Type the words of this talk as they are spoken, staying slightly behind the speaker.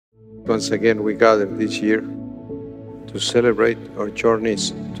once again we gather this year to celebrate our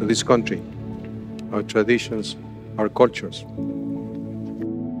journeys to this country, our traditions, our cultures.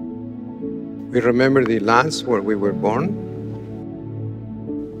 We remember the lands where we were born,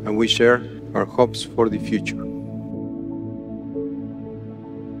 and we share our hopes for the future.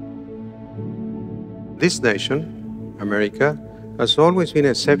 This nation, America, has always been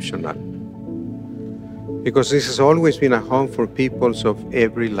exceptional because this has always been a home for peoples of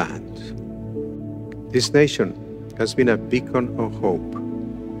every land. This nation has been a beacon of hope,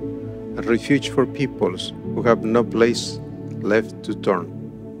 a refuge for peoples who have no place left to turn.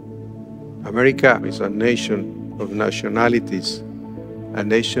 America is a nation of nationalities, a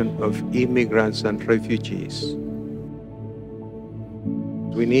nation of immigrants and refugees.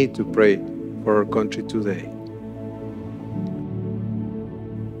 We need to pray for our country today.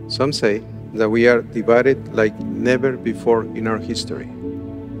 Some say that we are divided like never before in our history.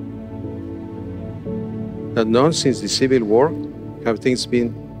 That not since the Civil War have things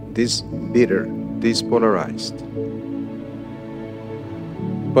been this bitter, this polarized.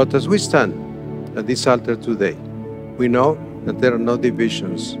 But as we stand at this altar today, we know that there are no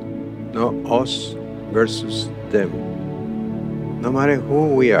divisions, no us versus them. No matter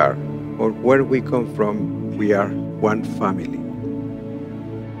who we are or where we come from, we are one family.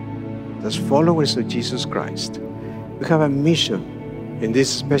 As followers of Jesus Christ, we have a mission in this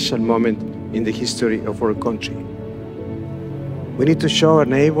special moment in the history of our country. We need to show our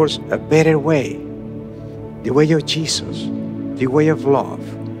neighbors a better way, the way of Jesus, the way of love.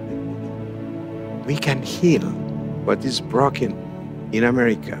 We can heal what is broken in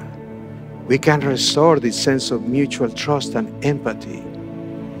America. We can restore the sense of mutual trust and empathy,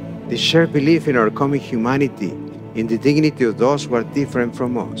 the shared belief in our common humanity, in the dignity of those who are different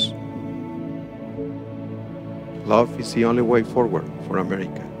from us. Love is the only way forward for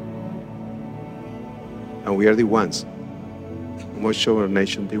America. And we are the ones who must show our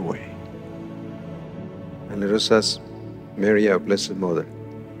nation the way. And let us ask Mary, our Blessed Mother,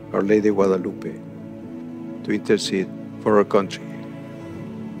 Our Lady of Guadalupe, to intercede for our country.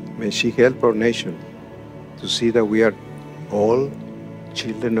 May she help our nation to see that we are all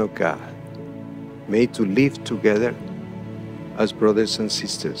children of God, made to live together as brothers and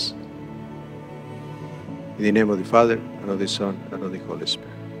sisters. In the name of the Father, and of the Son, and of the Holy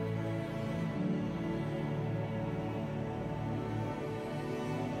Spirit.